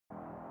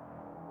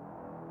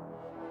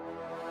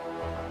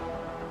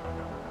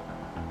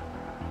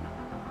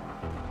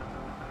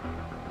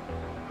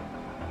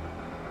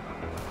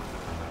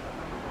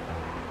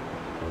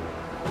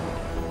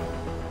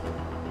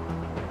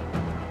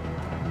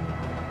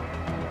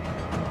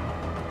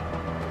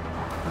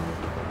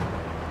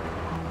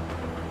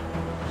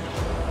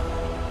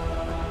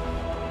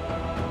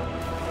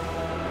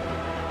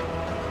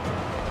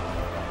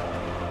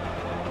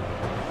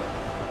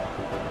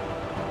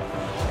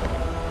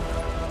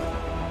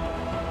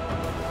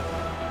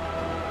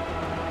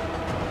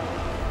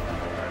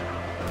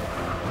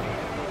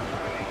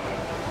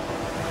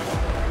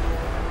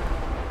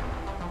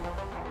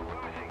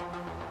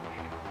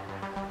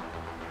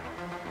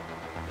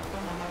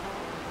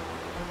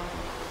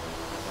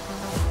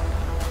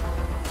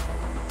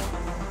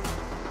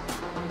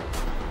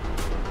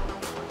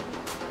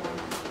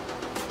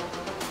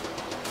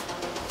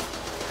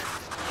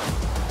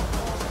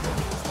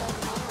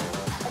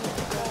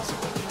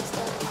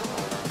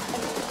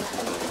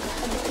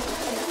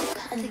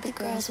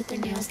the girls with their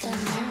nails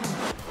done now.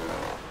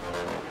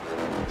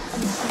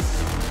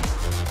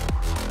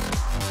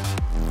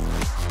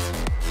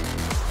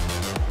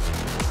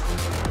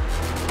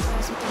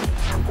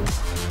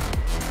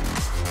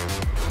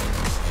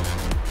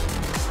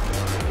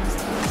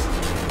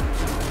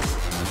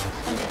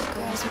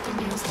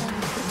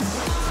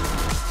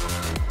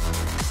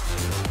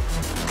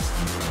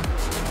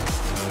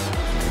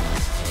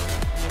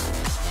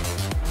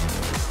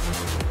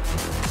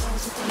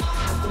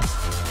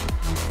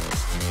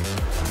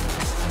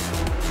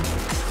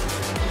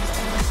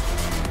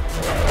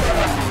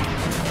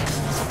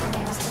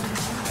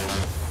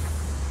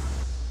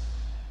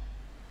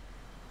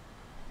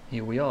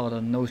 Here we are,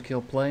 the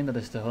no-scale plane, that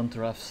is the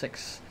Hunter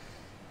F.6.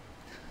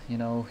 You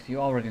know, you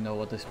already know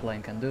what this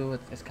plane can do.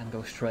 It can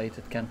go straight,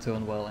 it can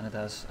turn well, and it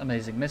has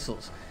amazing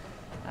missiles.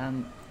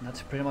 And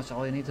that's pretty much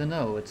all you need to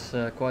know. It's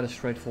quite a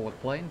straightforward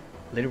plane,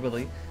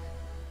 literally.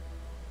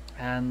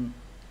 And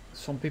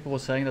some people were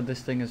saying that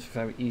this thing is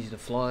very easy to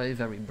fly,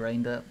 very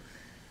brain dead.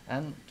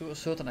 And to a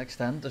certain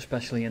extent,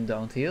 especially in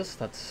down tiers,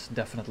 that's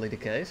definitely the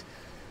case.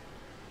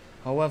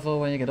 However,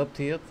 when you get up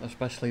tiered,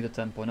 especially the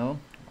 10.0,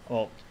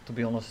 well, to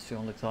be honest, it's the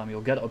only time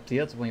you'll get up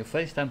tiered. When you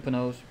face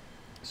 10.0s,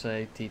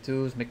 say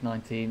T2s,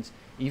 MiG-19s,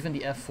 even the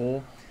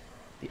F4.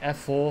 The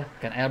F4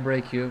 can air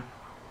brake you,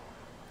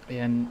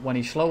 and when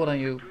he's slower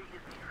than you,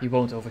 he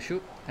won't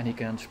overshoot and he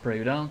can spray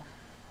you down.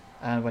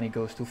 And when he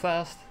goes too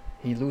fast,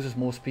 he loses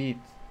more speed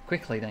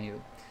quickly than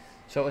you.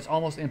 So it's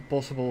almost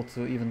impossible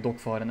to even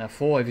dogfight an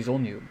F4 if he's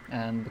on you.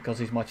 And because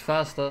he's much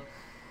faster,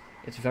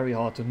 it's very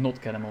hard to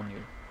not get him on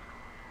you.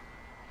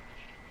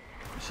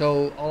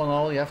 So all in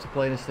all, you have to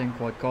play this thing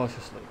quite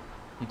cautiously.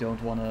 You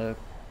don't want to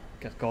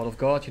get caught off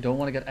guard, you don't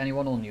want to get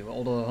anyone on you.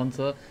 Although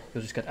Hunter, you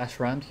just get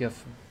SRAAMed, you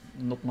have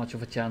not much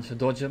of a chance to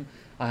dodge him.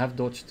 I have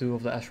dodged 2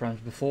 of the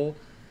SRAAMs before,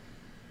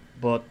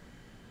 but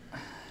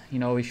you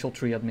know, he shot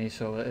 3 at me,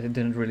 so it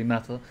didn't really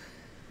matter.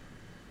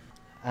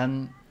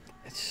 And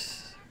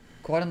it's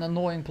quite an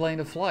annoying plane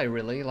to fly,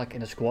 really. Like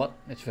in a squad,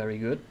 it's very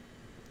good.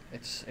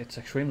 It's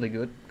extremely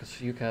good, because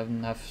you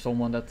can have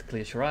someone that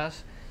clears your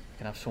ass. You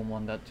can have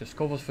someone that just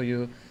covers for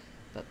you,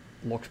 that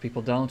locks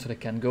people down so they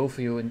can go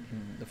for you in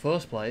the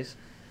first place.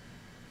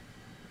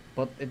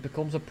 But it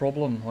becomes a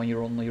problem when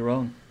you're on your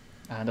own.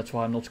 And that's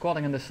why I'm not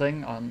squatting in this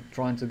thing. I'm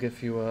trying to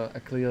give you a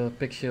clear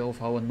picture of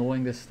how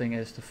annoying this thing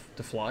is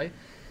to fly.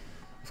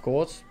 Of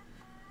course,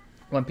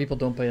 when people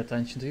don't pay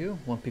attention to you,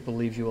 when people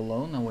leave you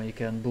alone, and when you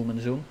can boom and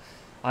zoom.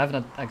 I have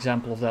an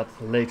example of that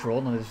later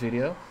on in this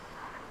video.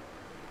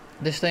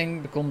 This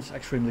thing becomes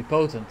extremely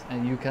potent,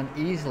 and you can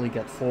easily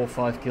get 4 or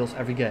 5 kills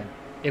every game,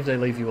 if they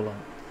leave you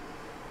alone.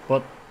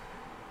 But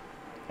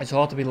it's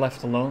hard to be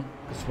left alone,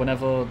 because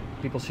whenever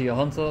people see a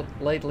Hunter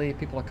lately,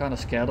 people are kind of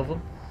scared of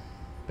them,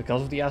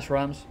 because of the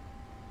SRAAMs.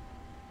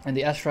 And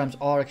the SRAAMs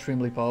are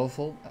extremely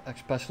powerful,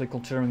 especially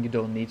considering you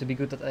don't need to be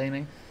good at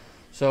aiming.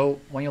 So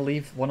when you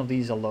leave one of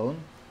these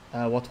alone,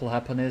 what will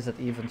happen is that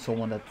even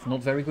someone that's not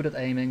very good at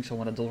aiming,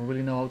 someone that doesn't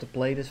really know how to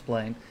play this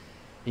plane,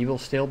 he will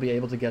still be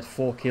able to get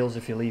 4 kills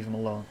if you leave him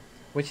alone,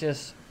 which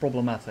is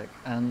problematic.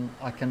 And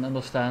I can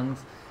understand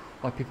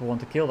why people want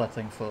to kill that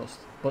thing first,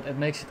 but it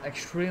makes it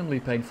extremely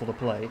painful to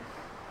play.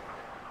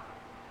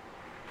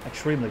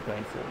 Extremely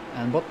painful.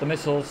 But the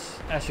missiles,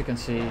 as you can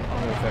see,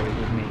 are all very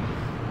good me.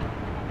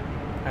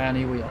 And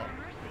here we are.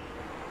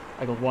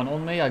 I got 1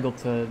 on me, I got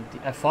the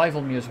F5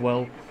 on me as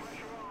well.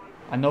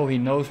 I know he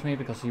knows me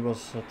because he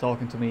was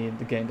talking to me in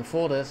the game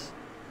before this.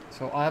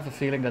 So I have a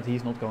feeling that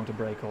he's not going to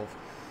break off.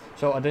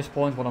 So at this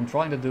point what I'm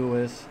trying to do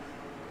is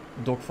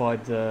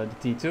dogfight the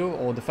T2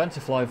 or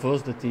defensive fly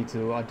versus the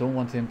T2. I don't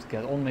want him to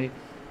get on me,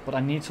 but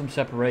I need some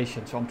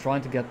separation. So I'm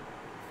trying to get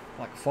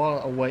like far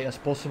away as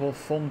possible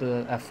from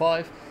the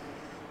F5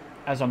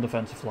 as I'm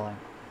defensive flying.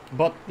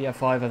 But the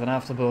F5 has an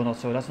afterburner,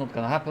 so that's not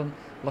going to happen.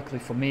 Luckily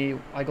for me,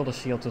 I got a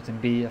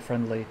CL-13B, a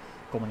friendly,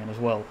 coming in as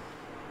well.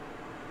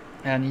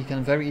 And you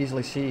can very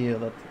easily see here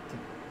that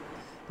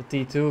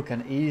the T2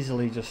 can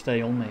easily just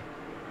stay on me.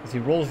 Because he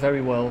rolls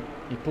very well,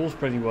 he pulls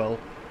pretty well,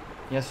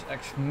 he has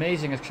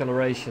amazing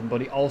acceleration,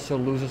 but he also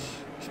loses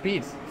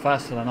speed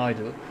faster than I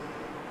do.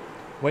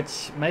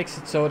 Which makes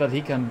it so that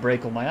he can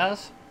brake on my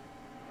ass.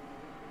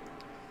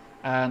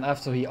 And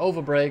after he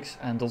overbrakes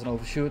and doesn't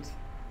overshoot,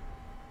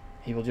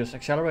 he will just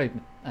accelerate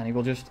me and he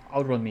will just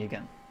outrun me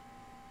again.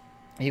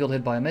 He got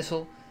hit by a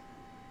missile,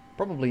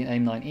 probably an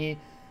AIM-9E.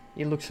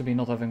 He looks to be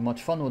not having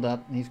much fun with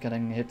that. He's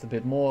getting hit a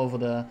bit more over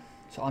there.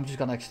 So I'm just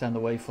gonna extend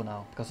away for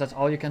now, because that's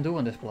all you can do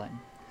in this plane.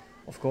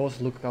 Of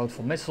course, look out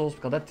for missiles,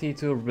 because that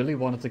T2 really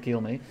wanted to kill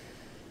me.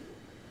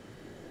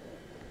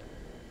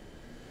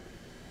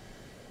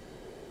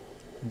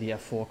 The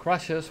F4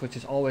 crashes, which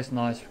is always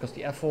nice, because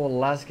the F4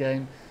 last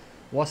game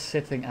was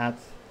sitting at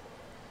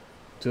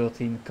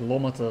 13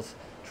 kilometers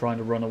trying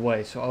to run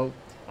away. So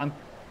I'm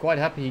quite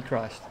happy he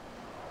crashed.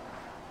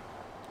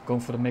 Going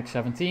for the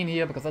MiG-17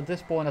 here, because at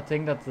this point I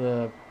think that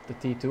the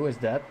T2 is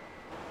dead.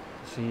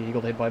 See, he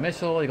got hit by a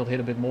missile, he got hit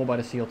a bit more by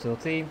the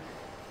CL-13.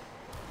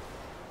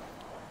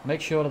 Make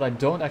sure that I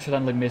don't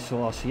accidentally miss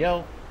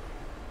RCL.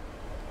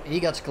 He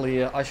gets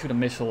clear, I shoot a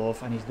missile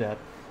off and he's dead.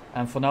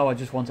 And for now I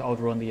just want to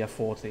outrun the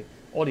F40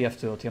 or the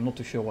F30, I'm not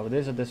too sure what it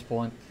is at this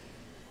point.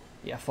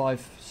 The F5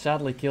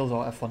 sadly kills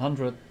our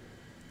F100.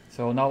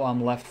 So now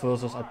I'm left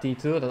versus a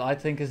T2 that I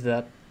think is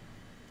dead.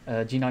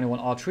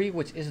 G91R3,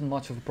 which isn't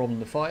much of a problem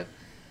to fight.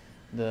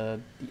 The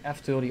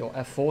F30 or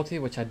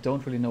F40, which I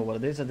don't really know what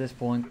it is at this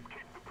point,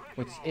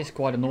 which is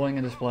quite annoying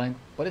in this plane,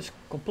 but it's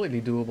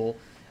completely doable.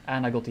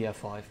 And I got the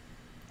F5.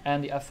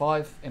 And the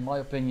F5, in my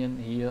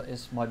opinion, here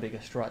is my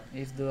biggest threat.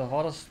 He's the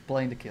hardest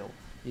plane to kill.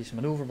 He's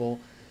maneuverable,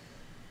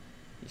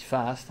 he's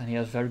fast, and he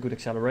has very good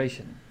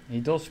acceleration. He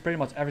does pretty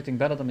much everything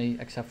better than me,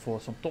 except for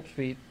some top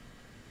speed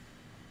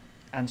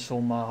and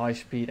some high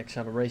speed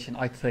acceleration,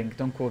 I think.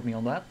 Don't quote me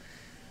on that.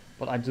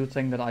 But I do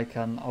think that I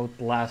can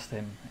outlast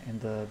him in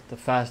the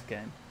fast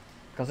game.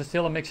 Because it's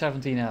still a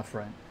MiG-17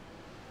 airframe.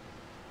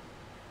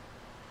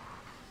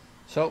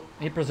 So,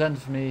 he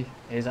presents me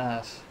his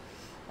ass.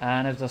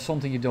 And if there's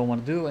something you don't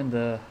want to do in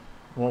the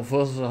war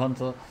versus a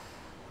hunter,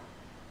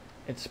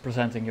 it's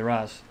presenting your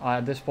ass.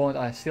 At this point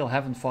I still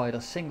haven't fired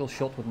a single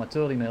shot with my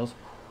 30 mils.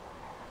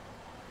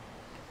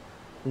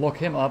 Lock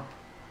him up.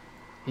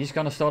 He's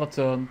gonna start a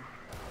turn.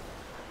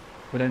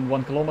 Within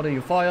 1 kilometer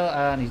you fire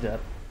and he's dead.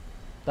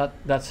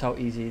 That's how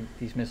easy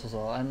these missiles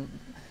are, and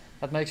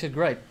that makes it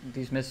great.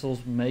 These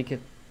missiles make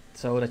it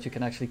so that you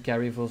can actually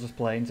carry versus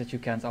planes that you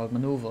can't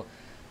outmaneuver.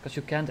 Because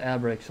you can't air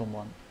brake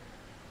someone.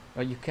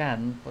 Well, you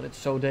can, but it's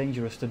so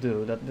dangerous to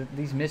do that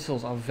these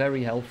missiles are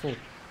very helpful.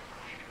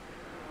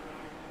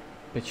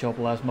 Pitch up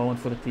last moment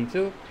for the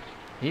T2.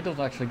 He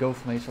doesn't actually go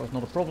for me, so it's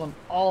not a problem.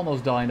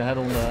 Almost dying the head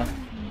on there,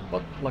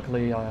 but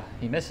luckily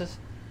he misses.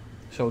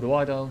 So do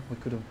I though. We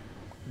could have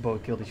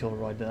both killed each other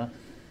right there.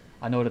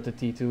 I know that the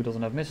T2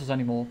 doesn't have missiles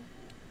anymore.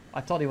 I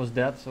thought he was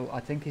dead, so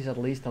I think he's at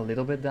least a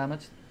little bit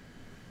damaged.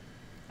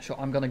 So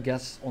I'm gonna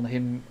guess on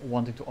him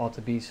wanting to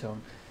RTB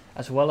zone.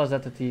 As well as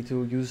that the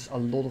T2 uses a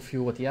lot of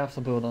fuel with the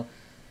afterburner.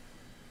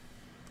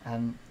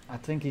 And I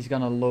think he's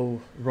gonna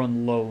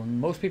run low.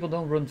 Most people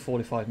don't run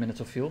 45 minutes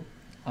of fuel.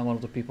 I'm one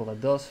of the people that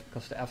does,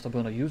 because the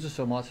afterburner uses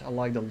so much. I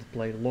like to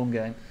play the long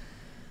game.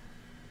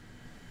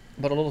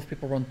 But a lot of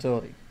people run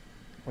 30.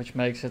 Which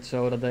makes it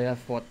so that they have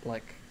what,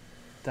 like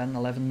 10,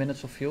 11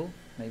 minutes of fuel?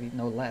 Maybe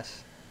no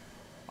less.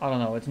 I don't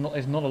know, it's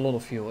not a lot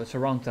of fuel, it's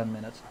around 10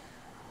 minutes.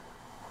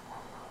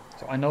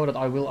 So I know that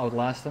I will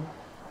outlast him.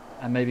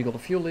 And maybe got a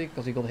fuel leak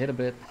because he got hit a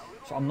bit.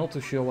 So I'm not too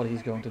sure what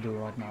he's going to do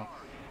right now.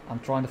 I'm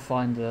trying to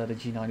find the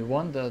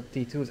G91. The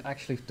T2 is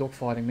actually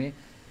dogfighting me.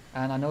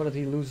 And I know that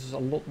he loses a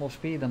lot more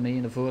speed than me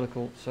in the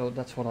vertical. So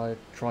that's what I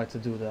try to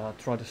do there. I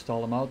try to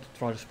stall him out,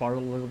 try to spiral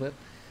a little bit.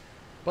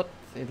 But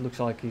it looks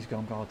like he's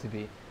going to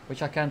RTB,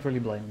 which I can't really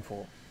blame him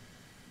for.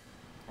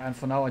 And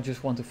for now I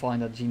just want to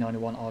find that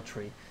G91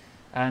 R3.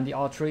 And the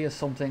R3 is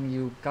something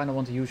you kind of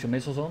want to use your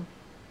missiles on.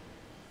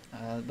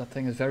 That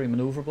thing is very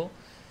maneuverable.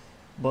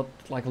 But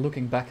like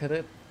looking back at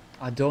it,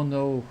 I don't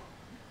know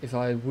if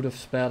I would have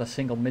spared a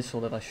single missile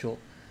that I shot.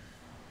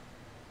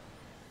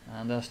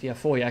 And there's the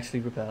F4 he actually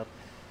repaired.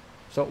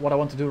 So what I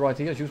want to do right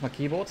here is use my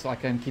keyboard so I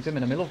can keep him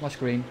in the middle of my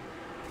screen.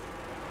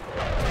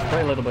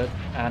 Spray a little bit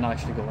and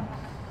actually go in.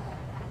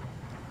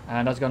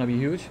 And that's gonna be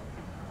huge.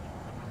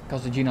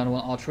 Because the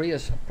G91 R3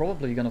 is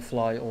probably gonna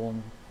fly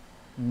on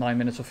 9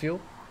 minutes of fuel.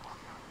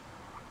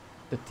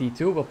 The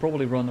T2 will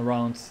probably run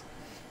around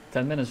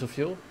 10 minutes of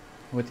fuel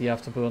with the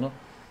afterburner.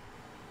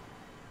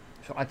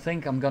 So I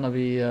think I'm gonna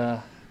be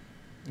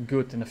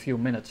good in a few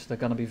minutes. They're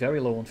gonna be very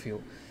low on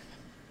fuel.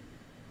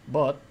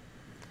 But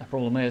the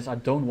problem is I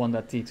don't want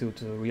that T2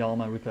 to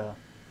rearm and repair.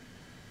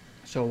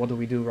 So what do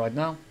we do right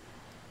now?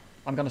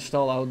 I'm gonna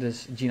stall out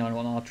this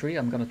G91 R3.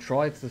 I'm gonna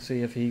try to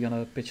see if he's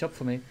gonna pitch up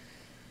for me.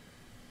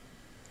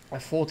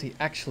 F40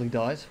 actually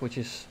dies, which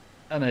is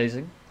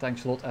amazing.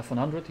 Thanks a lot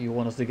F100, you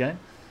won us the game.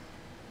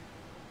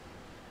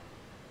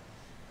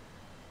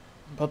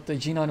 But the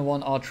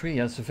G91 R3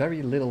 has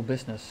very little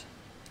business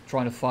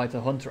trying to fight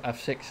a Hunter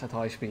F.6 at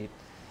high speed.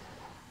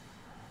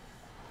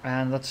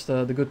 And that's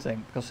the good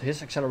thing, because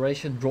his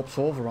acceleration drops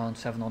off around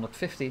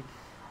 750.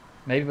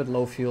 Maybe with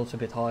low fuel it's a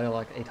bit higher,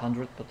 like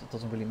 800, but it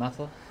doesn't really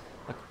matter.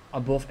 Like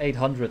above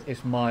 800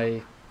 is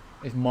my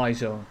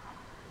zone,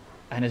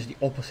 and is the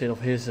opposite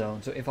of his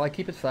zone. So if I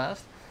keep it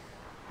fast,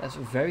 there's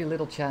very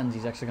little chance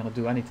he's actually going to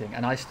do anything.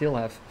 And I still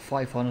have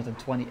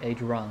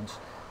 528 rounds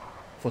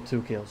for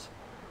 2 kills,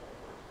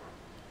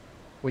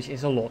 which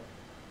is a lot.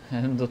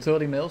 And the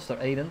 30 mils, they're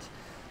aidant,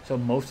 so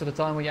most of the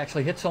time when you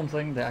actually hit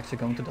something, they're actually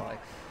going to die.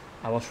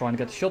 I was trying to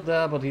get the shot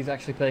there, but he's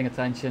actually paying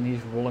attention.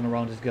 He's rolling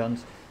around his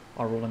guns,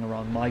 or rolling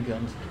around my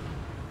guns.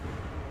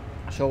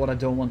 So what I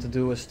don't want to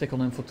do is stick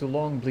on him for too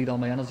long, bleed all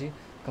my energy,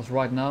 because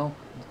right now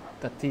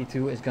that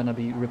T2 is going to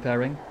be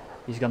repairing,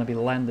 he's going to be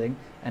landing,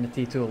 and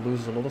the T2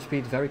 loses a lot of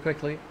speed very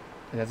quickly.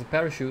 It has a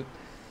parachute,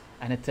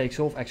 and it takes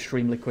off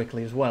extremely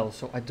quickly as well,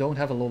 so I don't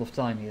have a lot of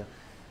time here.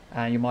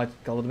 And you might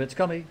call it a bit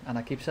scummy, and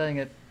I keep saying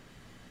it,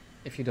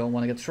 if you don't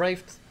want to get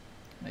strafed,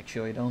 make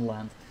sure you don't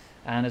land.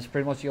 And it's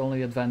pretty much the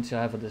only advantage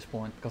I have at this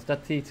point, because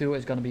that T2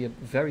 is going to be a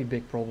very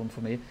big problem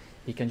for me.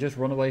 He can just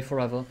run away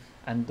forever,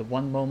 and the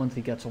one moment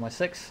he gets on my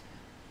 6,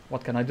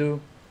 What can I do?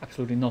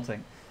 Absolutely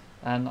nothing.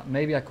 And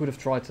maybe I could have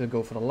tried to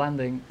go for the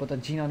landing, but the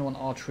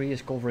G91R3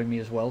 is covering me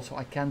as well, so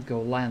I can't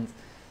go land.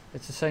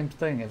 It's the same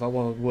thing. If I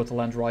were to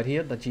land right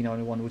here, the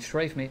G91 would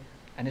strafe me,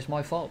 and it's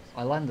my fault.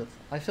 I landed.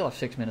 I still have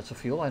 6 minutes of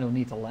fuel. I don't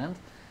need to land.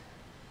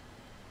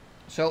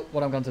 So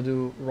what I'm going to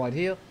do right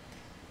here,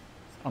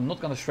 I'm not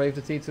going to strafe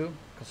the T2,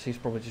 because he's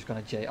probably just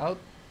going to J out.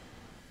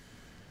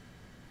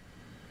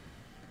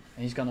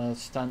 And he's going to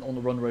stand on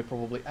the runway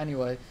probably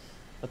anyway.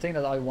 The thing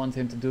that I want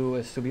him to do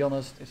is, to be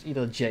honest, is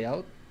either J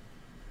out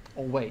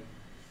or wait.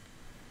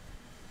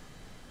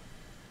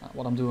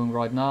 What I'm doing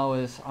right now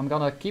is I'm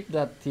gonna keep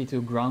that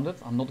T2 grounded.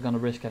 I'm not gonna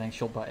risk getting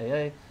shot by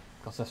AA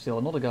because there's still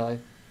another guy,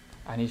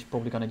 and he's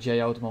probably gonna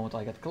J out the moment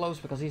I get close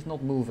because he's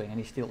not moving and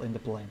he's still in the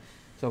plane.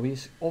 So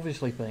he's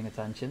obviously paying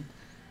attention.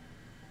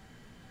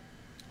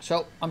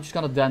 So I'm just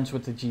gonna dance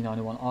with the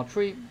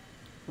G91R3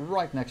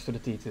 right next to the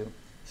T2.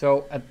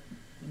 So at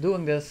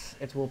doing this,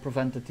 it will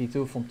prevent the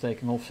T2 from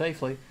taking off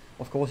safely.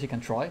 Of course he can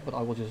try, but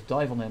I will just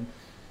dive on him.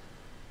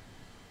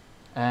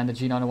 And the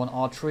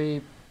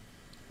G91R3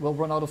 will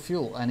run out of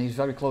fuel, and he's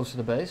very close to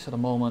the base. At the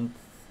moment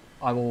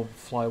I will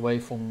fly away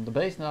from the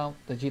base now,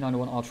 the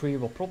G91R3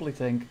 will probably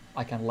think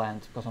I can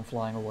land because I'm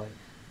flying away,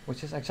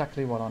 which is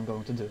exactly what I'm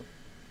going to do.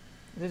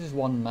 This is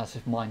one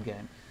massive mind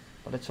game,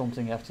 but it's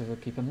something you have to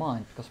keep in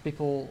mind, because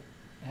people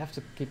have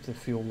to keep the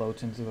fuel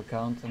loads into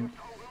account and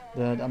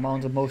the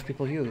amount that most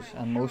people use.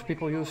 And most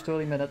people use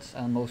 30 minutes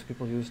and most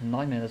people use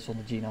 9 minutes on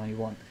the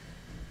G91.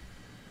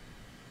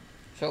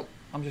 So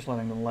I'm just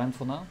letting them land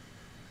for now.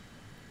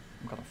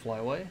 I'm gonna fly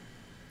away.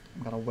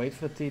 I'm gonna wait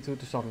for the T2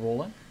 to start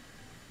rolling.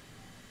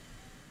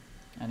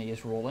 And he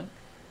is rolling.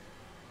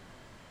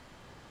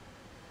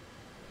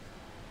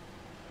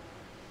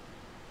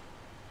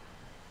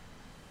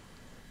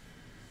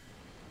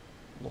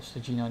 Lost the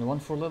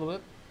G91 for a little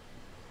bit.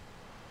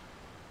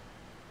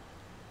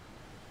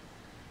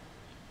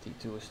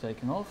 T2 is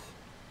taking off.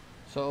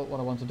 So what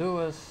I want to do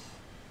is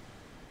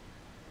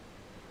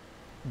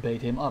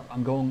bait him up.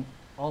 I'm going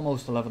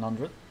almost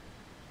 1100.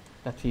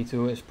 That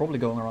T2 is probably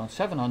going around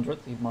 700.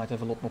 He might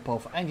have a lot more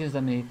powerful engines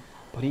than me,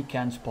 but he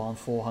can spawn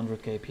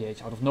 400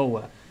 kph out of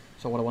nowhere.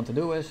 So what I want to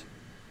do is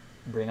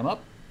bring him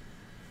up.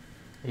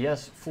 He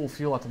has full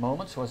fuel at the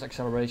moment, so his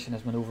acceleration,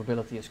 his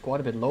maneuverability is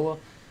quite a bit lower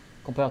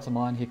compared to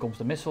mine. Here comes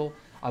the missile.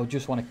 I would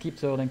just want to keep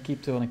turning,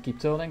 keep turning, keep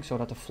turning, so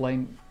that the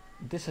flame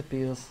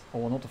disappears,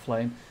 or not the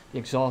flame, the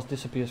exhaust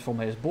disappears from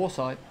his bore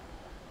side.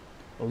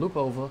 We'll loop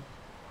over.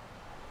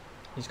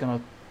 He's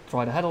gonna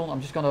try the head on.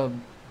 I'm just gonna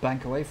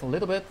bank away for a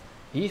little bit.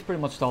 He's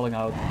pretty much stalling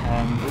out,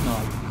 and good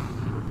night.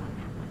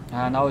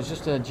 And now it's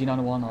just a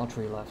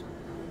G91R3 left,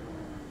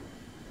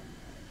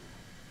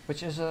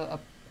 which is a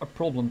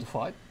problem to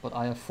fight, but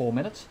I have 4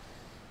 minutes.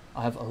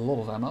 I have a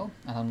lot of ammo,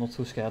 and I'm not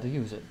too scared to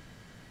use it.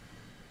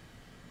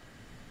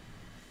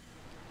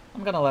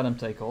 I'm gonna let him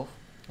take off.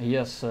 He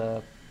has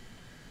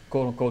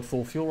quote unquote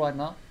full fuel right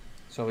now,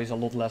 so he's a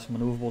lot less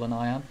maneuverable than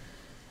I am.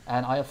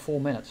 And I have 4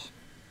 minutes,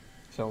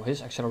 so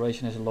his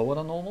acceleration is lower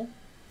than normal,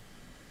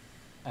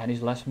 and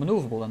he's less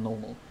maneuverable than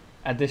normal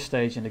at this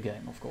stage in the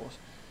game, of course,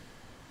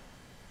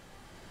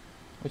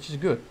 which is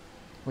good,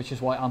 which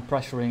is why I'm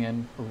pressuring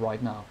him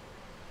right now.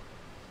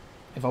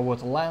 If I were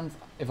to land,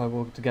 if I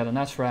were to get an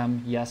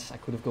SRAAM, yes, I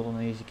could have gotten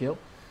an easy kill,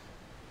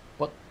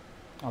 but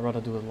I'd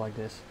rather do it like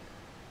this.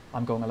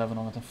 I'm going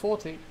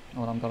 1140, and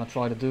what I'm going to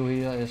try to do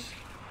here is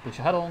push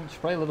your head on,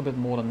 spray a little bit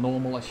more than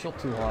normal. I shot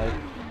too high,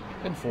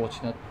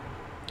 unfortunate.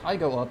 I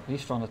go up,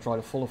 he's trying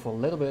to follow for a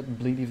little bit and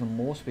bleed even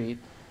more speed.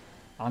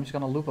 I'm just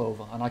gonna loop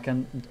over, and I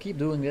can keep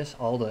doing this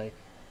all day.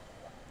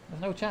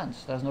 There's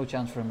no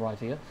chance for him right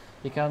here.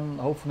 He can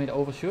hope for me to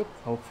overshoot,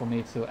 hope for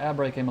me to air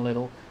brake him a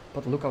little,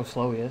 but look how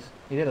slow he is.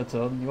 He did a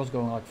turn, he was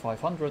going like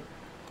 500.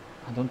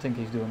 I don't think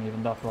he's doing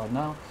even that right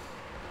now.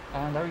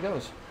 And there he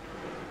goes.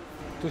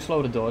 Too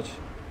slow to dodge.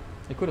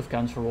 He could have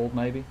cancel rolled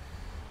maybe,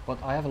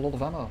 but I have a lot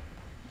of ammo.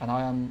 And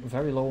I am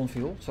very low on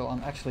fuel, so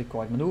I'm actually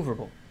quite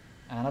maneuverable.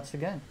 And that's the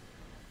game.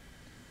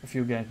 A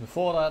few games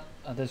before that,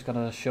 and this is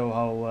gonna show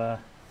how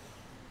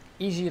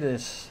easy it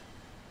is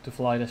to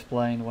fly this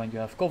plane when you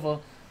have cover,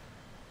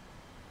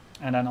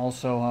 and then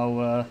also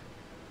how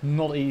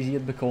not easy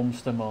it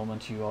becomes the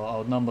moment you are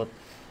outnumbered,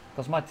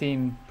 because my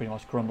team pretty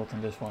much crumbled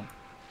in this one.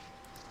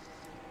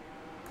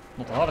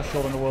 Not the hardest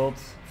shot in the world,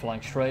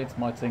 flying straight,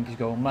 might think he's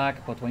going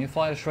Mach, but when you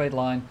fly a straight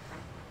line,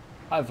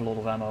 I have a lot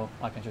of ammo,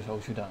 I can just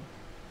hose you down.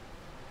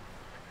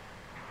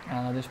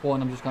 And at this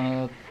point I'm just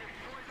gonna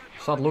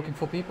start looking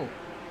for people.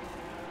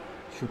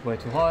 Shoot way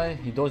too high,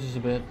 he dodges a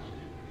bit.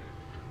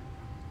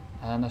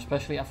 And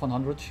especially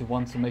F100s, you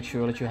want to make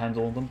sure that you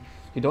handle them.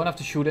 You don't have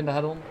to shoot in the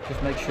head-on,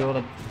 just make sure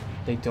that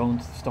they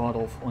don't start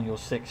off on your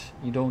 6.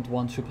 You don't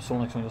want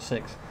supersonics on your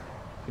 6.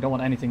 You don't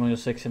want anything on your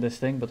 6 in this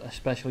thing, but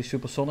especially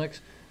supersonics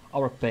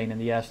are a pain in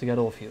the ass to get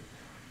off you.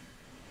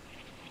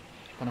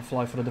 Gonna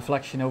fly for the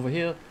deflection over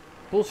here,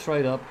 pull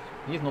straight up.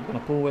 He's not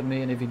gonna pull with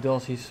me, and if he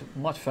does, he's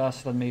much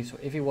faster than me, so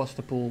if he was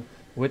to pull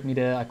with me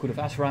there, I could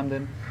have SRAAM'd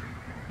him,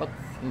 but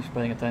he's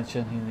paying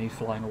attention and he's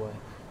flying away.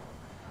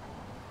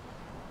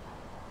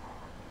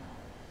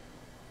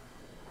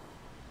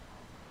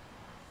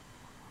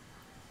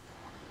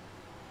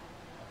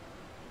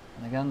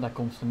 Again, there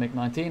comes the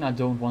MiG-19. I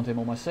don't want him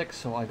on my 6,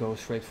 so I go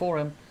straight for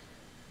him.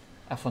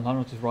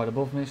 F-100 is right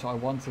above me, so I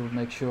want to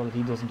make sure that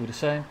he doesn't do the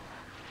same.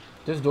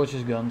 Just dodge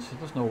his guns,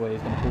 there's no way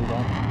he's going to pull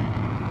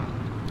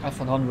that.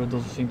 F-100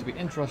 doesn't seem to be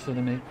interested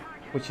in me,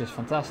 which is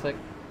fantastic.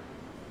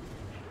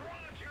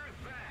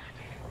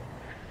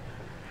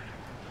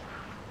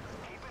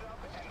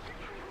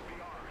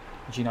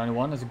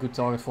 G91 is a good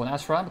target for an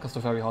SRAAM because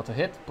they're very hard to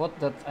hit, but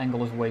that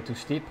angle is way too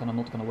steep and I'm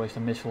not going to waste a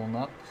missile on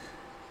that.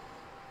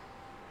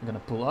 I'm going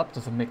to pull up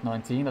to the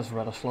MiG-19, that's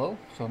rather slow,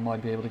 so I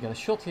might be able to get a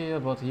shot here,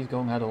 but he's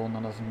going head on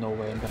and there's no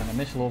way I'm getting a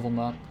missile off on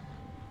that.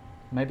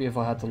 Maybe if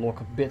I had to lock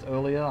a bit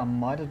earlier, I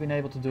might have been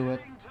able to do it.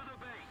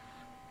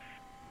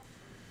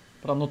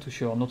 But I'm not too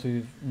sure, I'm not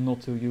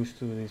too used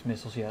to these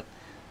missiles yet.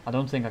 I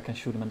don't think I can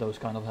shoot them in those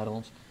kind of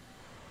head-ons.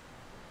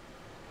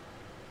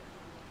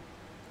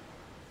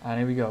 And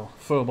here we go,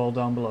 furball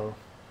down below.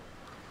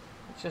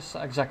 It's just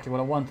exactly what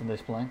I want in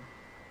this plane.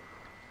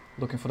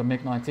 Looking for the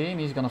MiG-19,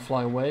 he's gonna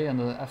fly away and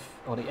the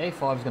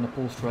A5 is gonna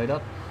pull straight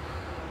up.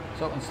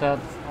 So instead,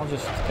 I'll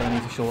just get an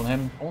easy shot on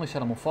him, only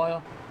set him on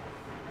fire.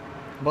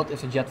 But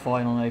if a jet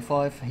fire on an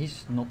A5,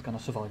 he's not gonna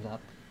survive that.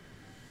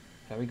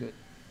 Very good.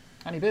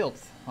 And he bailed,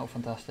 how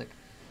fantastic.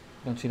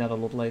 Don't see that a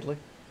lot lately.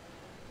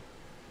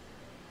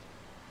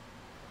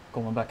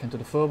 Coming back into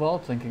the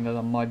furball, thinking that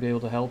I might be able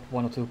to help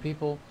one or two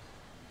people.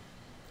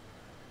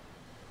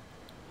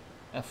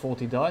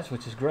 F40 dies,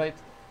 which is great.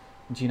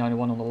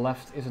 G91 on the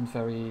left isn't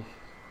very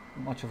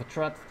much of a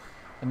threat.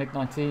 The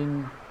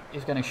MiG-19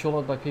 is getting shot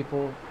at by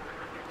people,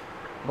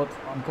 but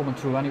I'm coming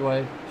through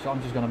anyway, so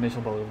I'm just gonna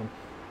missile both of them.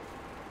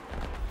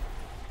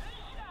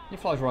 He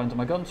flies right into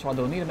my gun, so I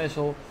don't need a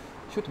missile.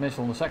 Shoot the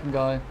missile on the second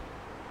guy,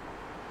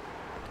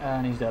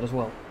 and he's dead as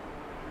well.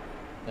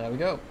 There we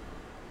go.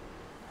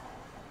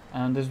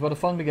 And this is where the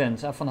fun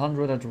begins.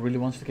 F100 that really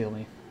wants to kill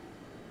me.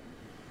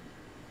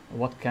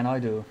 What can I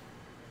do?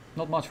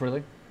 Not much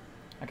really.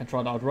 I can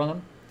try to outrun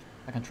him.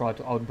 I can try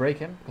to outbrake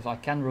him, because I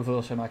can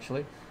reverse him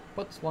actually.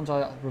 But once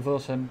I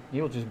reverse him,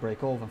 he'll just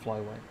break off and fly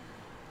away.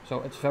 So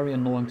it's very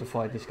annoying to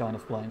fight these kind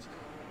of planes.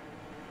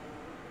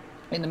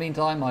 In the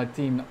meantime, my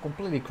team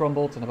completely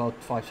crumbled in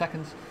about 5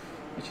 seconds,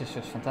 which is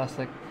just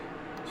fantastic.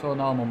 So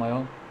now I'm on my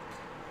own.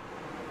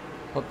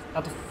 But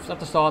at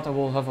the start I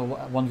will have a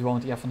 1v1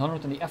 with the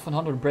F100, and the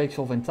F100 breaks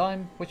off in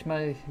time, which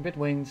may, bit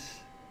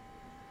wings,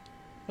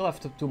 he'll have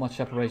too much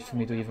separation for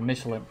me to even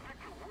missile him.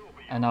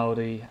 And now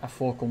the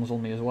F4 comes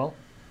on me as well.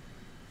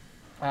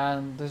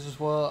 And this is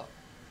where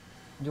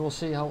you will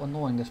see how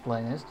annoying this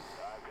plane is.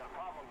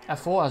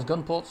 F4 has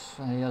gun pods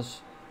and he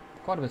has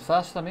quite a bit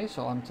faster than me,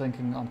 so I'm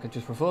thinking I could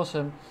just reverse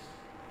him.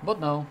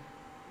 But no.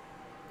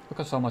 Look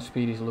at how much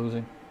speed he's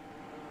losing.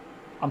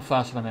 I'm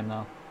faster than him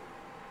now.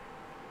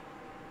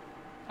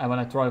 And when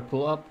I try to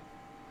pull up,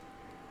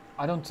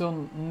 I don't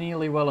turn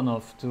nearly well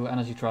enough to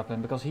energy trap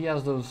him, because he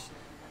has those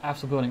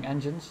afterburning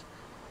engines.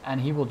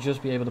 And he will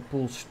just be able to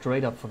pull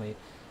straight up for me.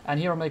 And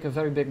here I make a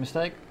very big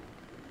mistake.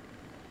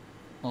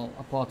 Well,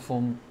 apart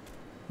from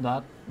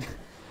that.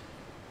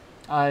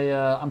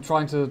 I'm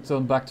trying to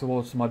turn back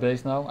towards my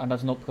base now, and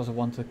that's not because I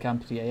want to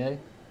camp the AA.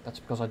 That's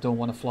because I don't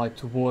want to fly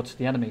towards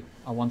the enemy.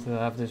 I want to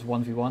have this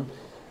 1v1,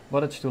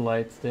 but it's too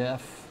late. The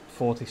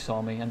F40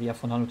 saw me, and the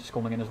F100 is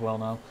coming in as well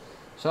now.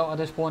 So at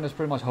this point it's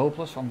pretty much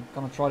hopeless. I'm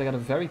going to try to get a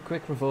very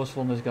quick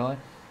reversal on this guy.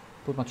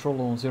 Put my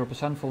throttle on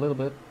 0% for a little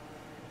bit.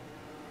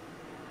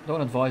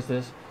 Don't advise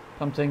this,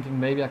 but I'm thinking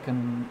maybe I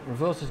can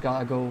reverse this guy.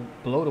 I go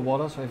below the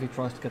water, so if he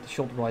tries to get the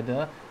shot right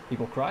there, he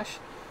will crash.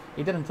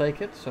 He didn't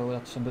take it, so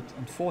that's a bit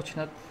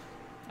unfortunate.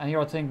 And here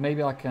I think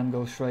maybe I can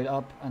go straight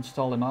up and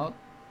stall him out.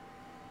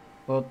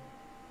 But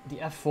the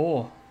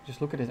F4, just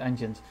look at his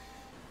engines.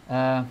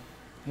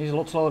 He's a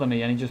lot slower than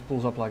me, and he just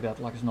pulls up like that,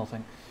 like it's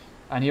nothing.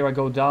 And here I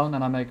go down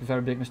and I make a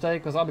very big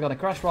mistake, because I'm gonna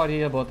crash right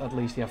here, but at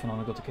least the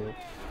F100 got the kill.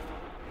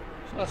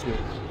 So that's good.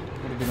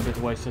 Would have been a bit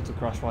wasted to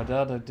crash right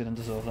there, they didn't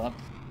deserve that.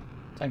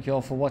 Thank you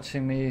all for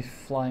watching me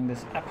flying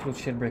this absolute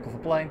shitbrick of a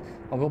plane.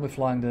 I will be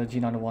flying the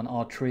G91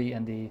 R3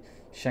 and the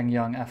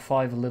Shenyang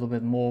F5 a little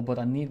bit more, but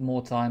I need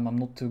more time. I'm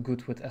not too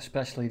good with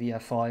especially the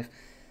F5.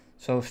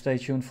 So stay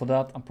tuned for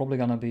that. I'm probably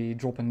gonna be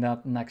dropping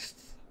that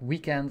next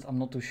weekend. I'm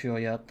not too sure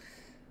yet.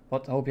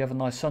 But I hope you have a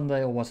nice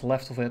Sunday or what's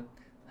left of it.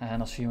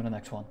 And I'll see you in the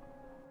next one.